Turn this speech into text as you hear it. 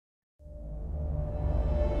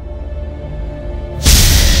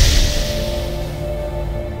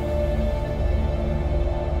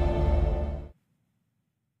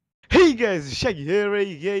guys, Shaggy here,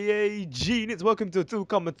 aka Genius. Welcome to a two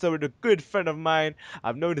commentary with a good friend of mine.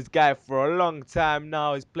 I've known this guy for a long time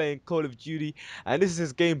now. He's playing Call of Duty, and this is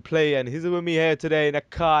his gameplay. And he's with me here today.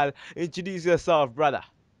 Nakal, introduce yourself, brother.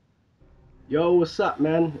 Yo, what's up,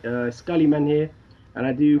 man? Scully Man here, and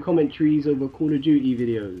I do commentaries over Call of Duty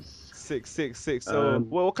videos. 666. So, Um,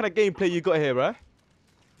 what kind of gameplay you got here, bro?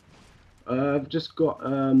 I've just got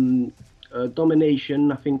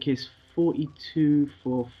domination. I think it's 42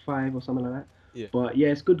 for 5 or something like that. Yeah. But yeah,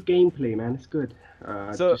 it's good gameplay, man. It's good.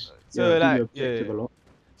 So, Just so do the like, yeah. objective a lot.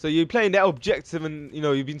 So you're playing that objective, and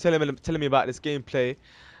you've been telling me about this gameplay,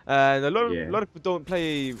 and a Yeah, lot of people don't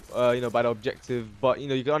play by the objective, but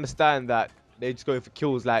you can understand that they're just going for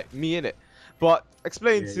kills like me in it. But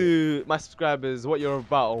explain yeah, to my subscribers what you're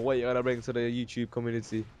about or what you're gonna bring to the YouTube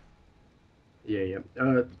community. yeah.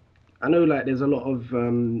 I know like there's a lot of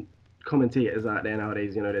commentators out there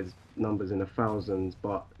nowadays. There's numbers in the thousands,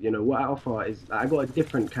 but what I offer is I got a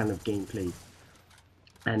different kind of gameplay.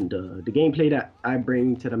 And the gameplay that I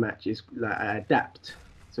bring to the match is like I adapt.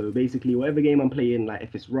 So basically, whatever game I'm playing, like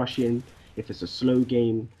if it's rushing, if it's a slow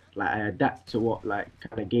game, like I adapt to what like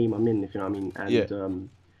kind of game I'm in, if you know what I mean. Yeah, And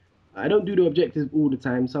I don't do the objectives all the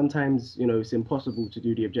time. Sometimes it's impossible to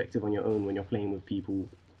do the objective on your own when you're playing with people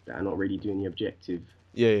that are not really doing the objective.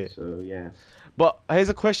 yeah. So yeah, But here's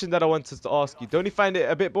a question that I wanted to ask you. Don't you find it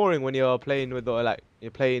a bit boring when you're playing with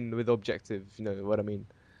you're playing with objective? You know what I mean?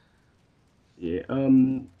 yeah.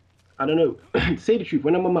 I don't know. To say the truth,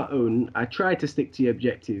 when I'm on my own, I try to stick to the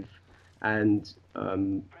objective, and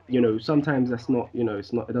sometimes that's not,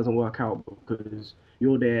 it doesn't work out because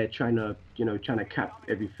you're there trying to cap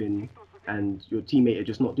everything, and your teammate are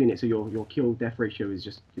just not doing it. So your kill death ratio is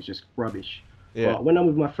just rubbish. Yeah. But when I'm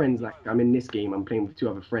with my friends, like I'm in this game, I'm playing with two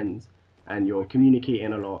other friends, and you're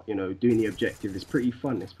communicating a lot. Doing the objective is pretty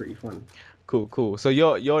fun. It's pretty fun. Cool, cool. So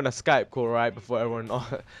you're on a Skype call, right? Before everyone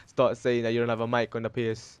starts saying that you don't have a mic on the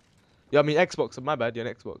PS. Yeah, I mean Xbox. My bad. You're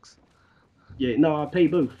on Xbox. Yeah, no, I play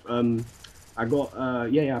both. I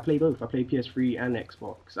got yeah, I play both. I play PS3 and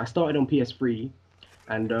Xbox. I started on PS3,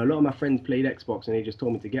 and a lot of my friends played Xbox, and they just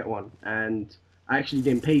told me to get one. And I actually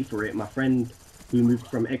didn't pay for it. My friend who moved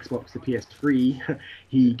from Xbox to PS3,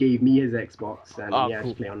 he gave me his Xbox, and Ah, yeah, I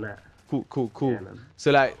cool, just play on that. cool, cool, Yeah, cool. man.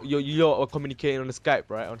 So like you lot are communicating on the Skype,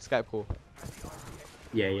 right? On the Skype call.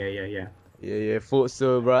 Yeah. Yeah, thought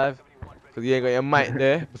so, bruv. Cause you ain't got your mic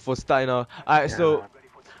there before starting. Alright, so Yeah.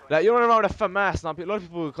 like you're around a FAMAS now. A lot of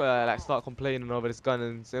people like start complaining over this gun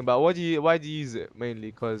and saying, but why do you use it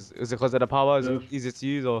mainly? Cause is it because of the power? Is it The easier to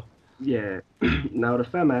use or? Yeah. Now the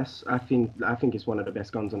FAMAS, I think it's one of the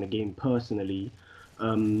best guns on the game personally.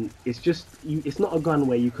 It's just it's not a gun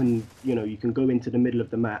where you can go into the middle of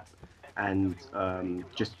the map and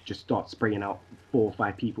just start spraying out 4 or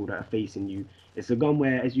 5 people that are facing you. It's a gun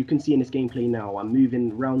where, as you can see in this gameplay now, I'm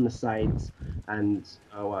moving around the sides, and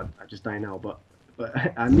I just die now, but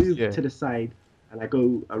I move Yeah. to the side and I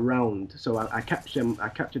go around, so I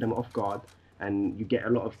capture them off guard, and you get a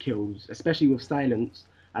lot of kills, especially with silence.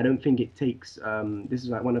 I don't think it takes. This is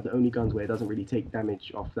like one of the only guns where it doesn't really take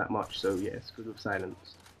damage off that much. So yeah, it's good with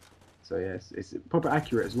silence. So yeah, it's proper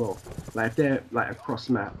accurate as well. Like if they're like across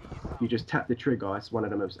map, you just tap the trigger. It's one of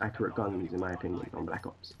the most accurate guns in my opinion on Black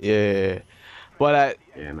Ops. Yeah. But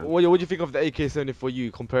Yeah, man. what do you think of the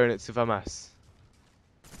AK-74U comparing it to FAMAS?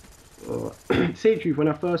 To say the truth, when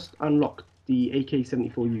I first unlocked the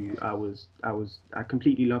AK-74U, I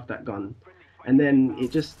completely loved that gun, and then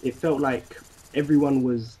it felt like everyone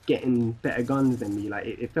was getting better guns than me. Like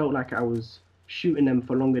it felt like I was shooting them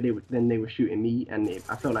for longer than they were shooting me, and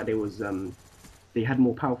I felt like they had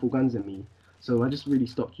more powerful guns than me. So I just really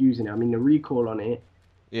stopped using it. I mean, the recoil on it,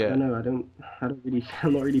 I Yeah. don't know. I don't really,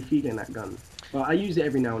 I'm not really feeling that gun, but I use it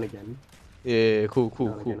every now and again. Yeah, cool, Now cool,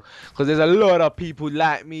 and cool. again. Because there's a lot of people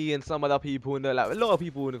like me and some other people in the like a lot of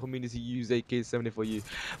people in the community use AK-74U.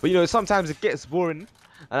 But sometimes it gets boring,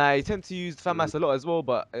 and I tend to use Mm, FAMAS a lot as well,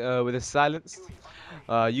 but with it silenced.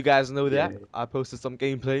 You guys know that. yeah. I posted some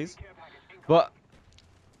gameplays. But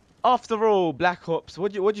after all, Black Ops,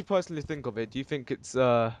 what do you personally think of it? Do you think it's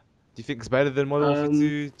better than Modern Warfare Um,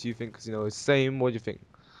 2? Do you think it's same? What do you think?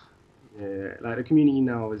 Yeah, like the community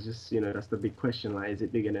now is just, that's the big question. Like, is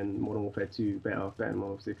it bigger than Modern Warfare 2? Better than Modern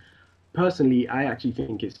Warfare 2? Personally, I actually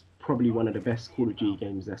think it's probably one of the best Call of Duty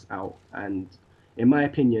games that's out. And in my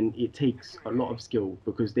opinion, it takes a lot of skill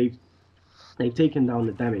because they've taken down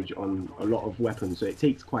the damage on a lot of weapons, so it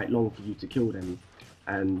takes quite long for you to kill them.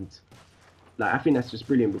 And like, I think that's just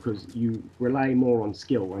brilliant because you rely more on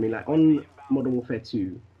skill. I mean, like on Modern Warfare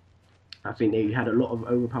 2, I think they had a lot of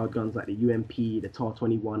overpowered guns like the UMP, the TAR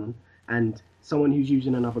 21, and someone who's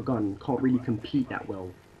using another gun can't really compete that well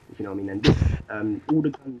if you know what I mean. And this, all the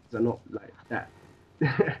guns are not like that.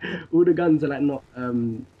 All the guns are like not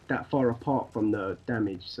that far apart from the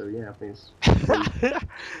damage. So yeah, I think it's very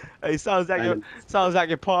It balanced. sounds like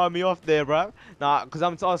you're palming me off there, bro. Nah, because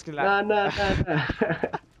I'm asking like, Nah, nah, nah, nah.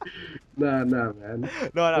 Nah, nah, man.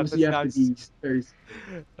 no, no, Obviously, you because have to be very.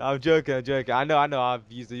 I'm joking, I'm joking. I know,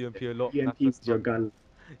 I've used the UMP a lot. UMP is your gun.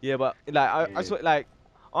 Yeah, but like I Yeah. swear, like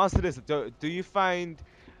answer this. Do you find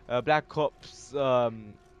Black Ops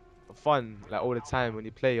fun like all the time when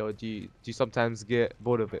you play, or do you sometimes get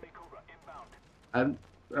bored of it? Um,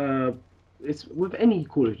 uh, it's with any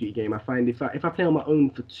Call of Duty game. I find if I play on my own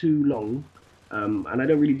for too long, and I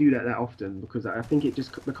don't really do that often because I think it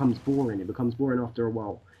just becomes boring. It becomes boring after a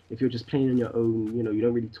while. If you're just playing on your own, you know, you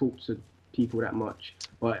don't really talk to people that much.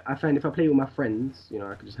 But I find if I play with my friends, you know,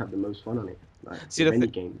 I can just have the most fun on it, like See with the any th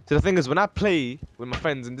game. so the thing is, when I play with my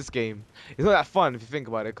friends in this game, it's not that fun if you think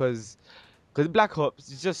about it, because Black Ops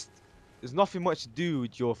is just there's nothing much to do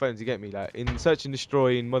with your friends. You get me? Like in Search and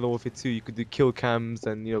Destroy in Modern Warfare 2, you could do kill cams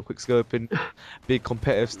and quick scope and big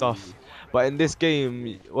competitive Mm, stuff. But in this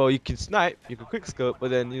game, well, you can snipe, you can quick scope, but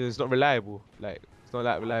then it's not reliable. Like it's not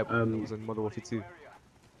that reliable as it Um, was in Modern Warfare 2.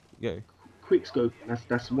 Yeah. quick scope.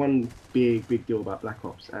 That's one big deal about Black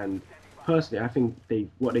Ops. And personally, I think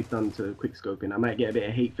what they've done to quick scoping. I might get a bit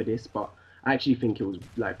of hate for this, but I actually think it was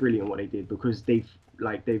like brilliant what they did because they've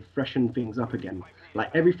freshened things up again.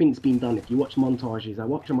 Like everything's been done. If you watch montages, I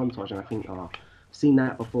watch a montage and I think, oh, I've seen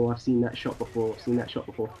that before. I've seen that shot before. I've seen that shot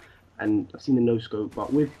before, and I've seen the no scope.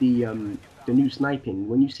 But with the new sniping,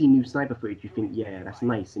 when you see new sniper footage, you think, yeah, that's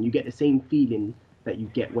nice, and you get the same feeling that you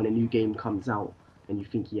get when a new game comes out and you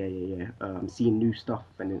think, yeah, I'm seeing new stuff,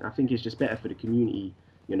 and I think it's just better for the community.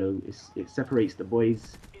 You know, it separates the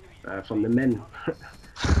boys from the men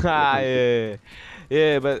when it Ah, comes to. yeah,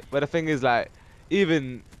 yeah, but the thing is like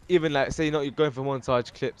even like say you're going for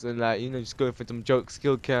montage clips and like just going for some joke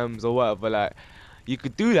skill cams or whatever like you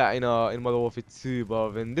could do that in Modern Warfare 2,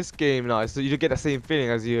 but in this game now so you don't get the same feeling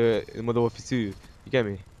as you in Modern Warfare 2. You get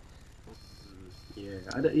me?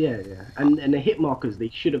 Yeah, yeah, and the hit markers they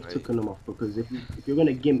should have Right. taken them off because if you're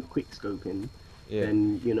gonna gimp quick scoping, Yeah.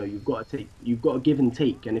 then you know you've got to give and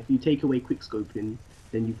take, and if you take away quick scoping,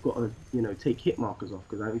 then you've got to take hit markers off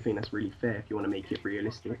because I don't think that's really fair if you want to make it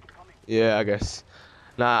realistic. Yeah, I guess.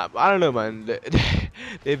 Nah, I don't know, man.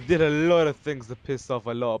 They did a lot of things to piss off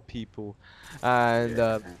a lot of people, and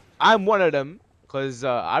Yeah. I'm one of them. Cause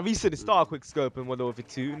I recently started Mm, quick scope in Modern Warfare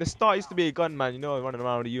 2. In the start, I used to be a gunman, running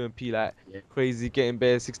around with a UMP like yeah. crazy, getting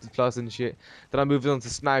bare 60 plus and shit. Then I moved on to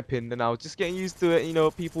sniping, then I was just getting used to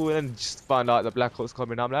it, people, and then just found out the Black Ops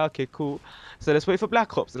coming. I'm like, okay, cool. So let's wait for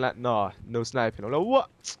Black Ops, and like, nah, no sniping. I'm like, what?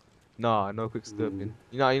 Nah, no quick Mm, scoping.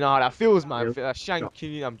 You know how that feels, man. yeah. Feel that Shock.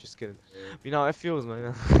 shanking you. I'm just kidding. You know how it feels,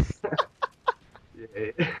 man.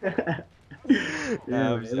 Yeah.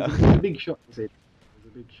 Yeah, Um, man. so- It was a big shock to say. It was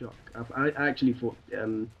a big shock. I actually thought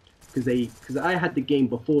because I had the game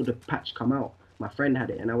before the patch come out. My friend had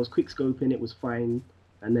it, and I was quick scoping. It was fine,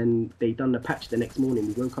 and then they done the patch the next morning.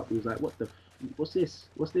 We woke up. We was like, what's this?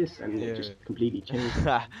 What's this? And it yeah. just completely changed.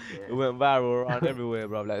 It went viral around everywhere,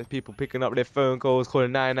 bro. Like people picking up their phone calls,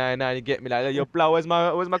 calling 999. You get me? Like, yo, bro, where's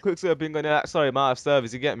my quick scoping? Going like, sorry, I'm out of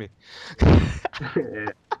service. You get me?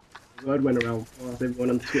 Yeah. Word went around fast. Everyone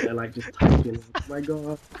on Twitter like just typing. Oh my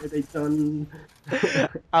God, what have they done?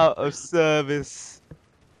 Out of service.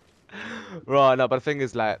 Right, no, but the thing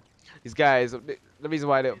is, like, these guys, the reason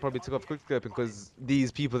why they probably took off quickscope because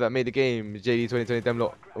these people that made the game, JD 2020, them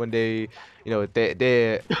lot, when they're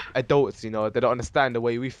adults, they don't understand the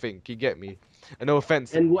way we think. You get me? And no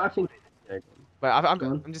offense, And what I think, yeah, but go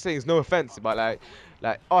on. I'm just saying it's no offense, but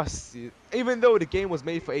like us, even though the game was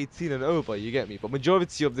made for 18 and over, you get me. But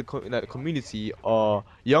majority of the community are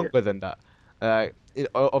Yeah. younger than that.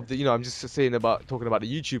 Of the I'm just saying about talking about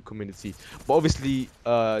the YouTube community, but obviously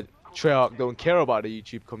Treyarch don't care about the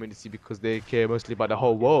YouTube community because they care mostly about the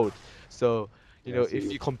whole world. So Yeah, I if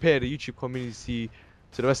see. you compare the YouTube community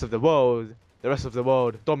to the rest of the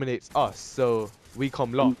world dominates us. So we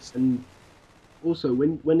come last. And also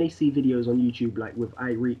when they see videos on YouTube like with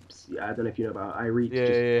iReaps, I don't know if you know about iReaps, Yeah,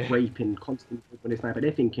 just yeah, yeah. raping constantly when they sniper,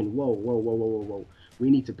 they're thinking, whoa, we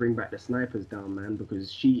need to bring back the snipers down, man,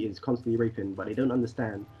 because she is constantly raping, but they don't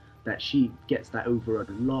understand that she gets that over a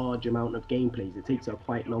large amount of gameplays. It takes her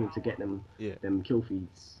quite long to get Yeah. them kill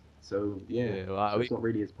feeds. So yeah, Yeah, well, so it's not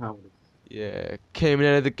really as powerful. yeah, came in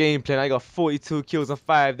at the gameplay and I got 42 kills and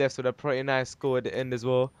 5 deaths with a pretty nice score at the end as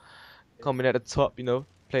well. Coming at the top,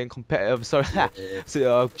 playing competitive, so, Yeah,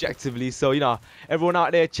 so objectively. So, everyone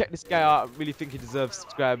out there, check this guy out. I really think he deserves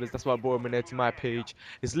subscribers. That's why I brought him in there to my page.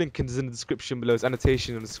 His link is in the description below. His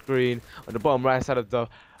annotation on the screen. On the bottom right side of the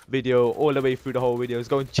video all the way through the whole videos.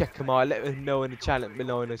 Go and check him out. Let him know in the channel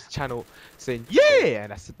below in his channel saying yeah,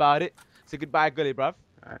 and that's about it. So goodbye, Gully, bruv.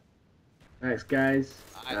 Alright. Thanks, guys.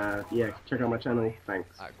 Yeah, check out my channel.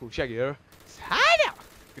 Thanks. Alright, cool. Check it here.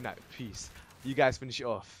 Good night. Peace. You guys finish it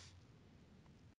off.